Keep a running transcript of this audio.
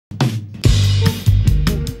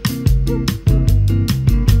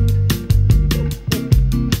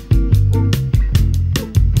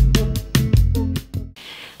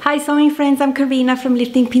sewing friends, I'm Karina from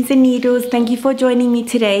Lifting Pins and Needles. Thank you for joining me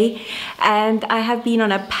today. And I have been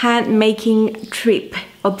on a pant making trip,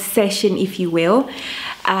 obsession if you will.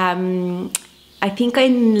 I think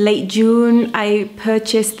in late June I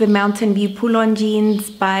purchased the Mountain View pull-on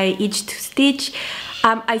jeans by Itch to Stitch.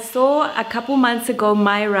 I saw a couple months ago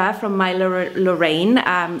Myra from Lorraine.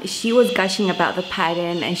 She was gushing about the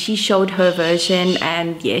pattern and she showed her version,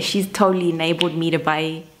 and yeah, she's totally enabled me to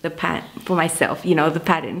buy the pant for myself, you know, the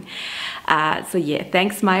pattern. So yeah,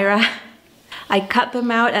 thanks Myra. I cut them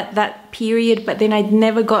out at that period, but then I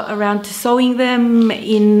never got around to sewing them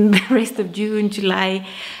in the rest of June, July,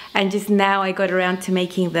 and just now I got around to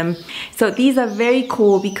making them. So these are very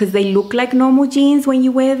cool because they look like normal jeans when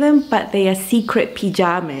you wear them, but they are secret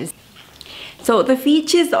pajamas. So the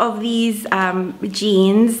features of these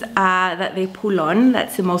jeans are that they pull on.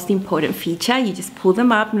 That's the most important feature. You just pull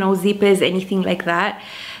them up, no zippers, anything like that.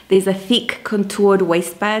 There's a thick contoured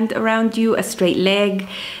waistband around you, a straight leg.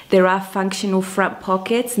 There are functional front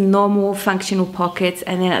pockets, normal functional pockets,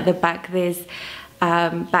 and then at the back there's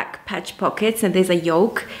back patch pockets, and there's a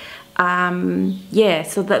yoke. Yeah,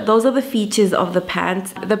 so those are the features of the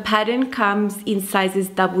pants. The pattern comes in sizes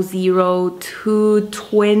 00 to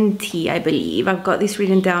 20, I believe. I've got this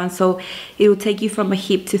written down, so it will take you from a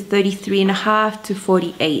hip to 33.5 to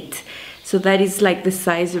 48. So that is like the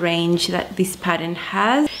size range that this pattern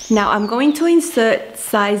has. Now I'm going to insert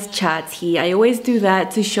size charts here. I always do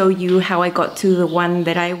that to show you how I got to the one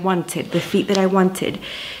that I wanted, the fit that I wanted.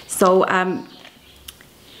 So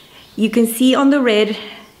you can see on the red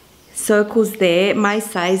circles there, my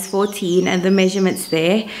size 14 and the measurements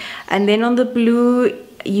there. And then on the blue,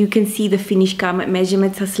 you can see the finished garment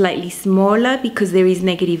measurements are slightly smaller because there is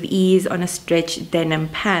negative ease on a stretch denim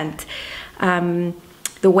pant.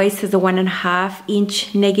 The waist has a 1.5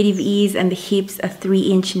 inch negative ease and the hips a 3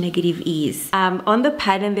 inch negative ease. On the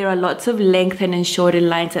pattern, there are lots of lengthened and shorter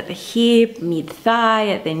lines at the hip, mid-thigh,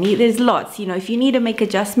 at the knee. There's lots, you know, if you need to make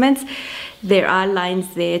adjustments, there are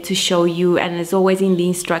lines there to show you, and as always in the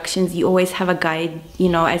instructions, you always have a guide, you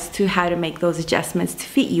know, as to how to make those adjustments to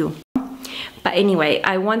fit you. But anyway,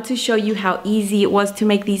 I want to show you how easy it was to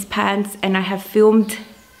make these pants, and I have filmed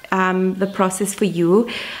the process for you.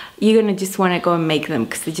 You're gonna just wanna go and make them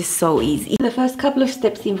because they're just so easy. The first couple of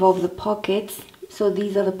steps involve the pockets. So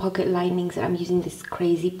these are the pocket linings. I'm using this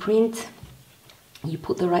crazy print. You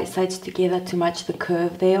put the right sides together to match the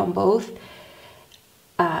curve there on both.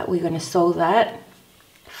 We're gonna sew that,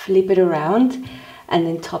 flip it around, and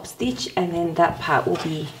then top stitch, and then that part will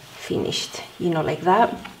be finished, you know, like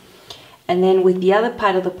that. And then with the other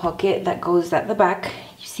part of the pocket that goes at the back,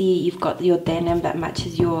 you see you've got your denim that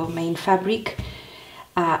matches your main fabric.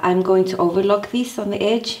 I'm going to overlock this on the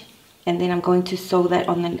edge, and then I'm going to sew that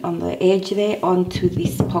on the edge there onto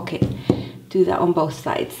this pocket. Do that on both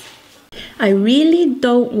sides. I really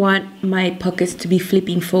don't want my pockets to be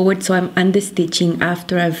flipping forward, so I'm understitching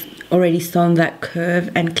after I've already sewn that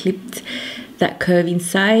curve and clipped that curve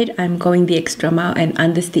inside. I'm going the extra mile and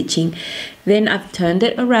understitching. Then I've turned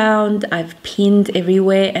it around, I've pinned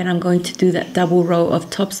everywhere, and I'm going to do that double row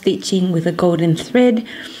of top stitching with a golden thread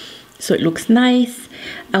so it looks nice.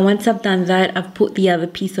 And once I've done that, I've put the other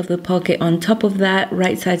piece of the pocket on top of that,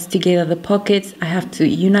 right sides together the pockets. I have to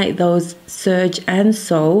unite those, serge and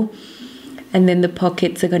sew, and then the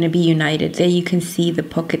pockets are going to be united. There you can see the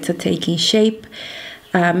pockets are taking shape.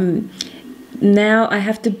 Now I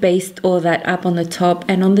have to baste all that up on the top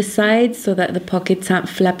and on the sides so that the pockets aren't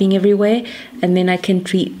flapping everywhere, and then I can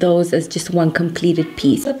treat those as just one completed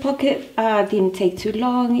piece. The pocket didn't take too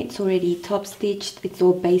long. It's already top stitched. It's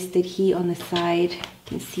all basted here on the side.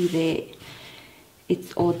 You can see there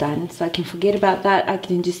it's all done, so I can forget about that. I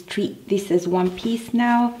can just treat this as one piece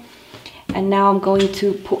now. And now I'm going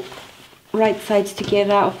to put right sides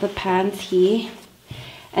together of the pants here,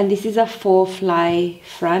 and this is a 4-fly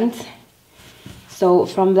front. So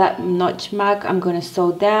from that notch mark, I'm going to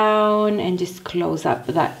sew down and just close up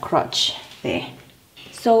that crotch there.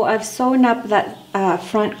 So I've sewn up that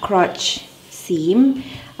front crotch seam.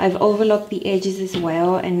 I've overlocked the edges as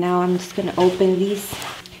well, and now I'm just going to open these.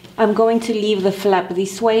 I'm going to leave the flap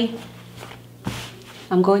this way.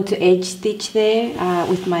 I'm going to edge stitch there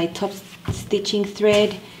with my top stitching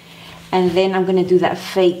thread, and then I'm going to do that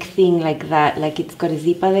fake thing like that, like it's got a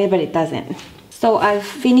zipper there, but it doesn't. So I've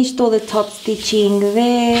finished all the top stitching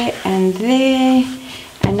there, and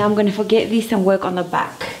now I'm going to forget this and work on the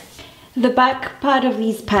back. The back part of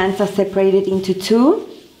these pants are separated into two,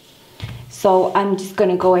 so I'm just going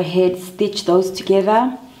to go ahead, stitch those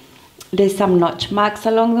together. there's some notch marks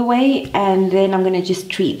along the way, and then I'm going to just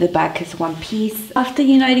treat the back as one piece. After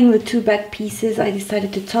uniting the two back pieces, I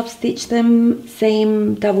decided to top stitch them,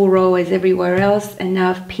 same double row as everywhere else, and now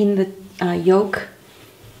I've pinned the yoke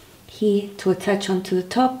here to attach onto the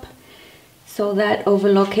top so that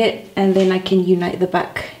overlock it, and then I can unite the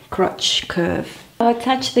back crotch curve. I've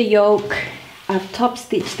attached the yoke, I've top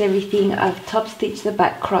stitched everything, I've top stitched the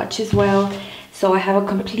back crotch as well, so I have a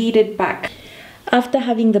completed back. After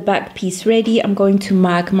having the back piece ready, I'm going to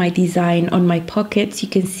mark my design on my pockets. You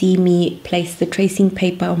can see me place the tracing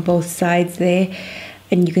paper on both sides there,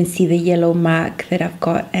 and you can see the yellow mark that I've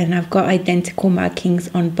got, and I've got identical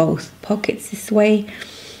markings on both pockets this way.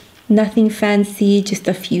 Nothing fancy, just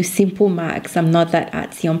a few simple marks. I'm not that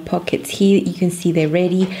artsy on pockets here. You can see they're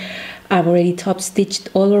ready. I've already top stitched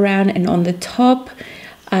all around and on the top.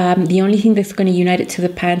 The only thing that's going to unite it to the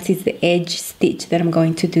pants is the edge stitch that I'm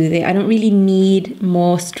going to do there. I don't really need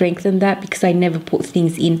more strength than that because I never put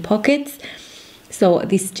things in pockets. So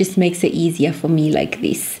this just makes it easier for me like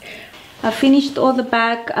this. I've finished all the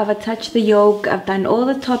back, I've attached the yoke, I've done all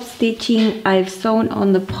the top stitching, I've sewn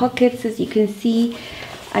on the pockets as you can see.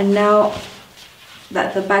 And now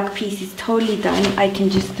that the back piece is totally done, I can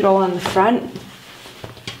just throw on the front,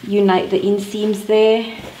 unite the inseams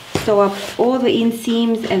there, sew up all the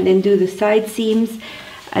inseams and then do the side seams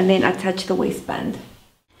and then attach the waistband.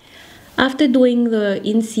 After doing the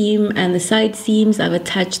inseam and the side seams, I've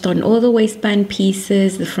attached on all the waistband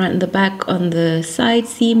pieces, the front and the back on the side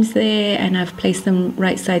seams there, and I've placed them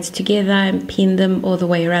right sides together and pinned them all the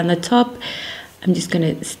way around the top. I'm just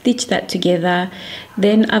going to stitch that together.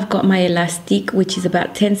 Then I've got my elastic, which is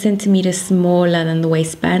about 10 centimeters smaller than the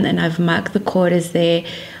waistband, and I've marked the quarters there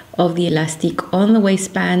of the elastic on the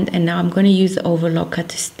waistband, and now I'm going to use the overlocker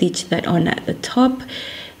to stitch that on at the top.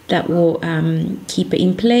 That will keep it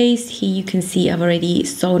in place. Here you can see I've already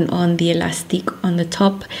sewn on the elastic on the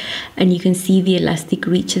top, and you can see the elastic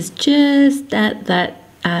reaches just at that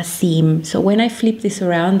seam. So when I flip this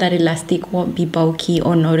around, that elastic won't be bulky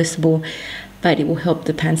or noticeable, but it will help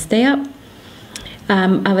the pants stay up.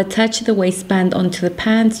 I've attached the waistband onto the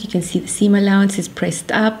pants. You can see the seam allowance is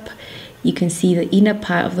pressed up. You can see the inner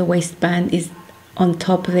part of the waistband is on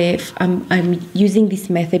top there. I'm using this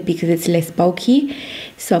method because it's less bulky.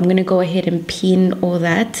 So I'm going to go ahead and pin all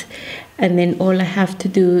that. And then all I have to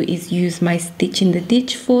do is use my stitch in the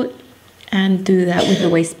ditch foot and do that with the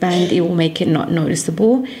waistband. It will make it not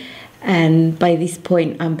noticeable. And by this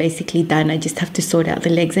point, I'm basically done. I just have to sort out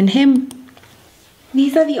the legs and hem.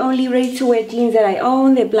 These are the only ready-to-wear jeans that I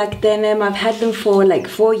own. They're black denim. I've had them for like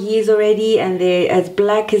 4 years already, and they're as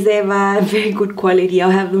black as ever. Very good quality. I'll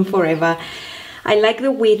have them forever. I like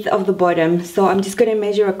the width of the bottom, so I'm just going to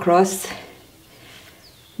measure across.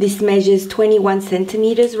 This measures 21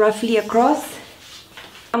 centimeters roughly across.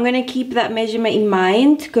 I'm going to keep that measurement in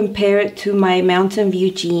mind to compare it to my Mountain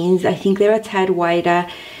View jeans. I think they're a tad wider.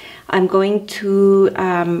 I'm going to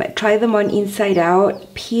try them on inside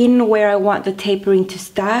out, pin where I want the tapering to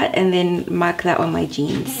start, and then mark that on my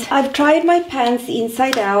jeans. I've tried my pants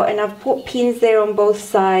inside out and I've put pins there on both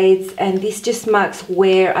sides, and this just marks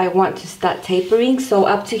where I want to start tapering. So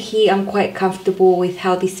up to here I'm quite comfortable with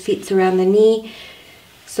how this fits around the knee.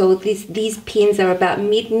 So these pins are about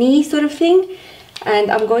mid-knee sort of thing. And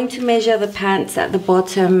I'm going to measure the pants at the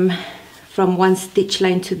bottom from one stitch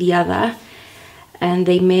line to the other. And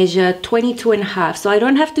they measure 22.5, so I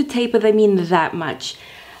don't have to taper them in that much.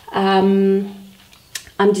 I'm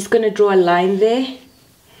just going to draw a line there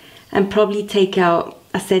and probably take out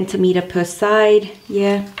a centimeter per side.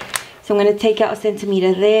 Yeah, so I'm going to take out a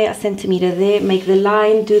centimeter there, make the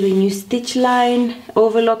line, do the new stitch line,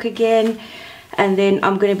 overlock again, and then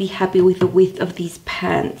I'm going to be happy with the width of these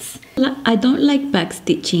pants. I don't like back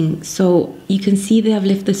stitching, so you can see that I've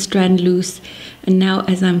left the strand loose, and now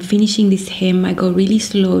as I'm finishing this hem, I go really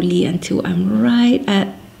slowly until I'm right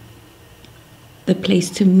at the place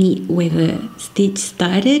to meet where the stitch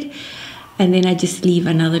started, and then I just leave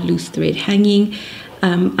another loose thread hanging.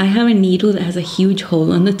 I have a needle that has a huge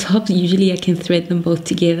hole on the top. Usually I can thread them both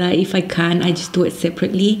together. If I can't, I just do it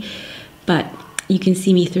separately, but you can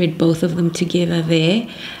see me thread both of them together there,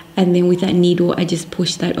 and then with that needle I just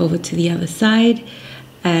push that over to the other side,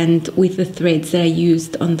 and with the threads that I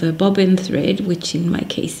used on the bobbin thread, which in my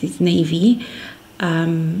case is navy,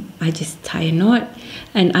 I just tie a knot.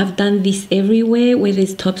 And I've done this everywhere where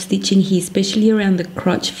there's top stitching here, especially around the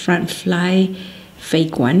crotch front fly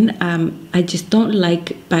fake one. I just don't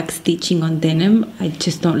like back stitching on denim. I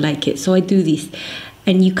just don't like it, so I do this,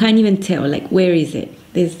 and you can't even tell like where is it.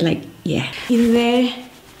 There's like, yeah, in there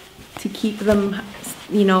to keep them,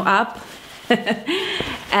 you know, up.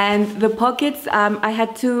 And the pockets, I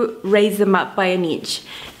had to raise them up by an inch.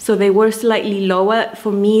 So they were slightly lower.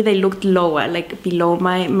 For me, they looked lower, like below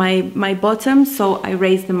my bottom. So I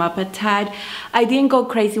raised them up a tad. I didn't go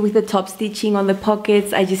crazy with the top stitching on the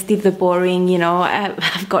pockets. I just did the boring, you know,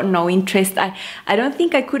 I've got no interest. I don't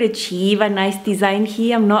think I could achieve a nice design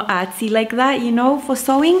here. I'm not artsy like that, you know, for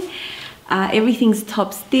sewing. Everything's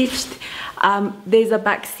top stitched. There's a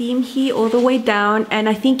back seam here all the way down, and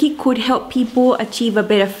I think it could help people achieve a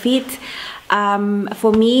better fit.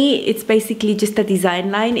 For me, it's basically just a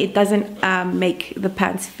design line. It doesn't make the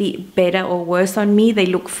pants fit better or worse on me. They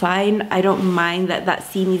look fine. I don't mind that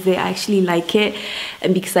seam is there. I actually like it,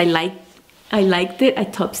 and because I liked it, I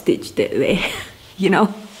top stitched it there. You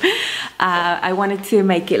know, I wanted to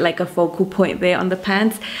make it like a focal point there on the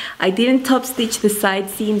pants. I didn't top stitch the side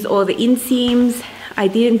seams or the inseams. I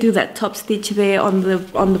didn't do that top stitch there on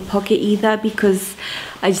the pocket either because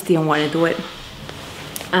I just didn't want to do it.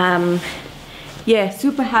 Yeah,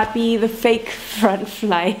 super happy. The fake front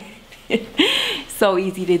fly, so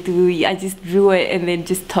easy to do. I just drew it and then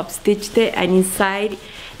just top stitched it, and inside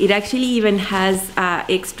it actually even has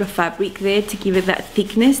extra fabric there to give it that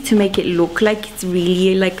thickness to make it look like it's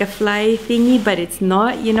really like a fly thingy, but it's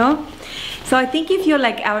not, you know. So I think if you're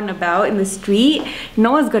like out and about in the street,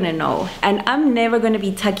 no one's gonna know. And I'm never gonna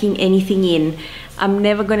be tucking anything in. I'm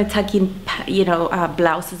never gonna tuck in, you know,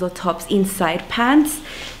 blouses or tops inside pants.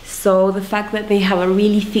 So the fact that they have a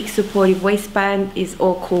really thick supportive waistband is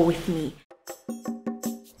all cool with me.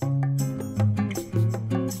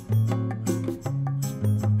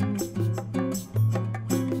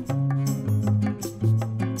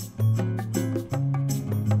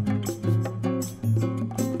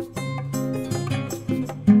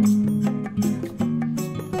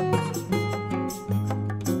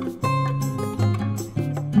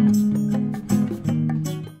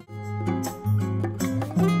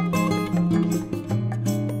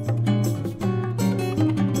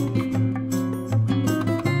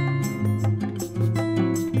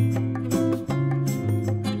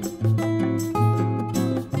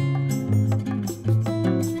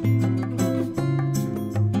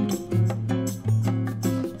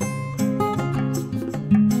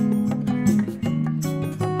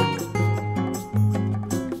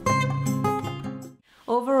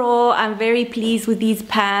 Overall, I'm very pleased with these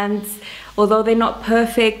pants. Although they're not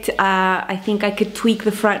perfect, I think I could tweak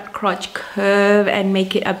the front crotch curve and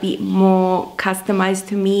make it a bit more customized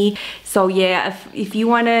to me. So yeah, if you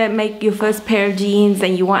want to make your first pair of jeans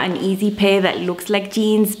and you want an easy pair that looks like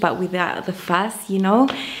jeans but without the fuss, you know,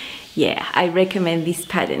 yeah, I recommend this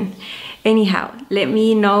pattern. Anyhow, let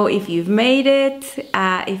me know if you've made it,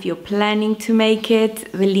 if you're planning to make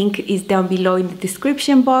it. The link is down below in the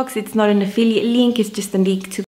description box. It's not an affiliate link, it's just a link to